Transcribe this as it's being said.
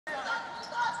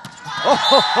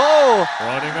Oh!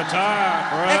 Running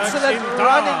attack. Excellent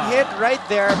running hit right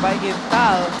there by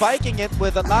Intal, spiking it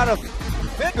with a lot of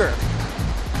vigor.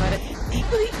 But an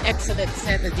equally excellent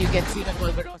set that you can see from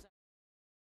Volleyball.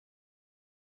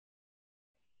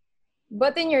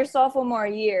 But in your sophomore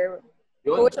year,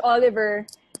 Coach Oliver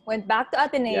went back to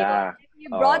Ateneo. Yeah. You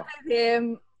brought with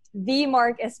him the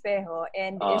Marck Espejo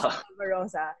and Almadro.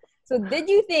 So did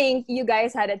you think you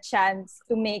guys had a chance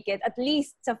to make it at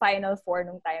least sa Final Four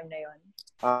nung time na yon?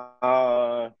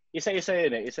 Isa-isa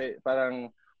yun eh.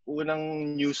 Parang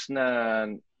unang news na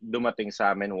dumating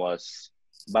sa amin was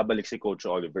babalik si Coach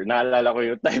Oliver. Naalala ko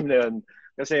yung time na yun.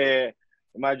 Kasi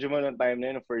imagine mo nung time na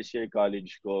yun, first year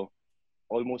college ko,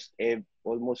 almost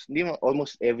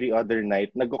every other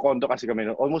night. Nagko-condo kasi kami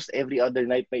noon. Almost every other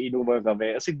night na inuman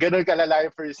kami. Kasi ganun kalala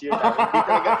yung first year namin.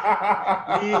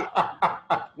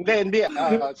 Hindi.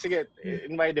 Sige,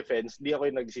 in my defense, hindi ako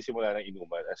yung nagsisimula ng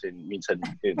inuman. As in, minsan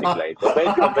decline.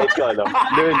 Bait ko, ano?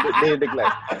 Hindi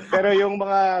decline. Pero yung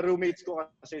mga roommates ko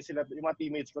kasi sila, yung mga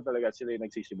teammates ko talaga, sila yung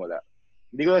nagsisimula.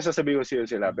 Hindi ko sasabihin ko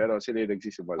sila, pero sila yung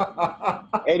nagsisimula.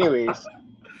 Anyways,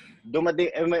 dumating,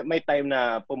 may time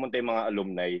na pumunta yung mga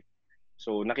alumni.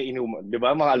 So, nakiinuman. Di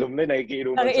ba? Mga alumni,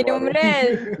 nakikiinuman.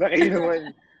 Nakiinuman.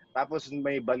 Tapos,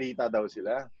 may balita daw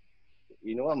sila.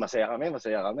 Inuman, masaya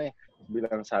kami.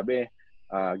 Bilang sabi,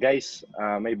 guys,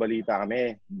 may balita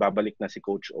kami. Babalik na si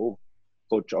Coach O.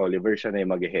 Coach Oliver, siya na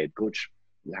yung mag-head coach.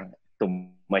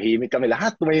 Tumahimik kami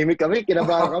lahat.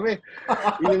 Kinabahan kami.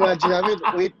 Inimagine namin,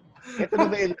 wait, ito na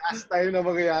ba yung last time na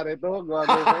mangyayari ito? Ito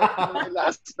na yung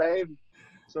last time.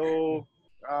 So,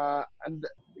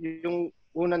 yung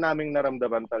una naming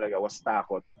naramdaman talaga was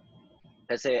takot.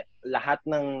 Kasi lahat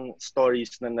ng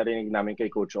stories na narinig namin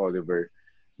kay Coach Oliver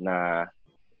na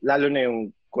lalo na yung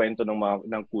kwento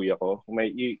ng kuya ko,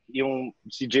 yung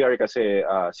si JR kasi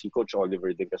si Coach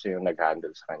Oliver din kasi yung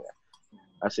nag-handle sa kanya.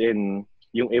 As in,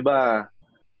 yung iba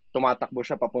tumatakbo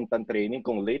siya papuntang training,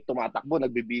 kung late tumatakbo,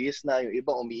 nagbibihis na, yung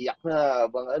iba umiiyak na,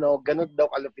 ganun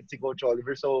daw kalapit si Coach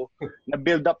Oliver. So,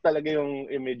 na-build up talaga yung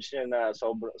image niya na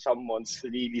someone's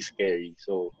really scary.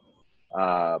 So,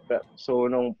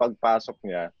 nung pagpasok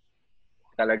niya,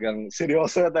 talagang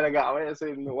seryoso na talaga kami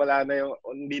kasi wala na yung,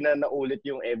 hindi na naulit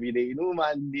yung everyday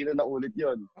inuman, hindi na naulit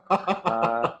yun.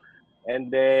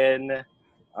 And then,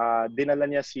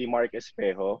 dinala niya si Marck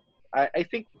Espejo. I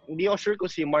think, hindi ako sure kung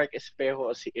si Marck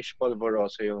Espejo o si Ish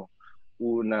Polvoroso yung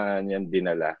una niyan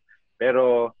dinala.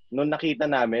 Pero, nung nakita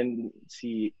namin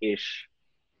si Ish,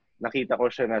 nakita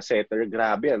ko siya na setter.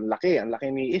 Grabe, ang laki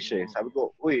ni Ish eh. Sabi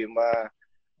ko, uy,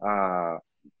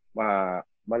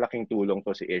 malaking tulong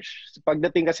to si Ish.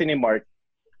 Pagdating kasi ni Marck,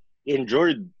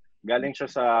 injured. Galing siya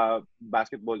sa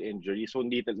basketball injury. So,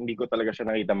 hindi ko talaga siya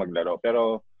nakita maglaro.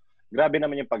 Pero, grabe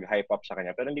naman yung pag-hype up sa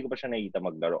kanya. Pero hindi ko pa siya nakita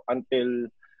maglaro. Until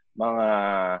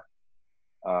mga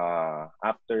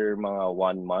after mga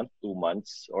 1 month, 2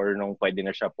 months, or nung pwede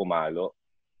na siya pumalo.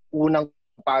 Unang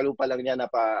palo pa lang niya,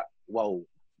 napa-wow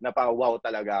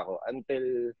talaga ako.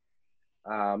 Until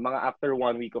mga after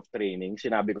 1 week of training,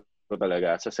 sinabi ko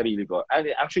talaga sa sarili ko.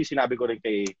 Actually, sinabi ko rin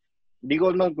hindi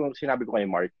ko naman kung sinabi ko kay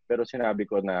Mark, pero sinabi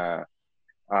ko na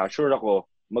sure ako,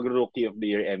 mag-Rookie of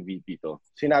the Year MVP to.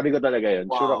 Sinabi ko talaga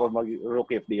yun. Wow. Sure ako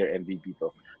mag-Rookie of the Year MVP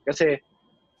to. Kasi,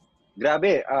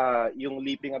 grabe, yung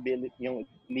leaping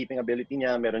ability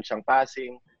niya, meron siyang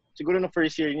passing. Siguro no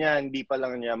first year niya, hindi pa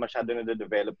lang niya masyado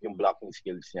na-develop yung blocking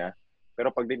skills niya.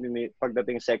 Pero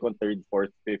pagdating second, third,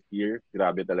 fourth, fifth year,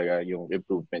 grabe talaga yung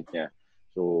improvement niya.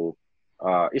 So,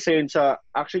 isa yun sa,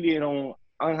 actually,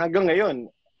 hanggang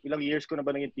ngayon, ilang years ko na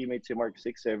ba naging teammate si Mark?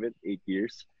 6, 7, 8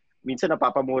 years. Minsan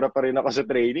napapamura pa rin ako sa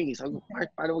training. Sabi ko, Mark,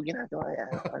 paano mo ginagawa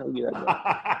yan?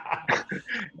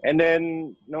 And then,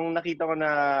 nung nakita ko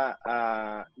na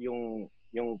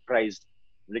yung prize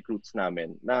recruits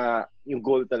namin, na yung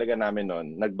goal talaga namin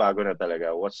noon, nagbago na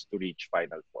talaga, was to reach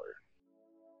Final Four.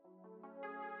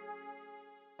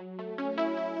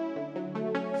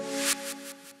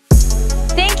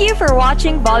 Thank you for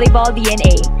watching Volleyball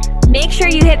DNA. Make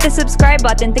sure you hit the subscribe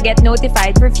button to get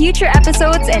notified for future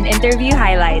episodes and interview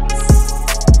highlights.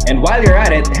 And while you're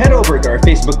at it, head over to our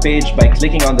Facebook page by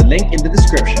clicking on the link in the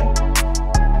description.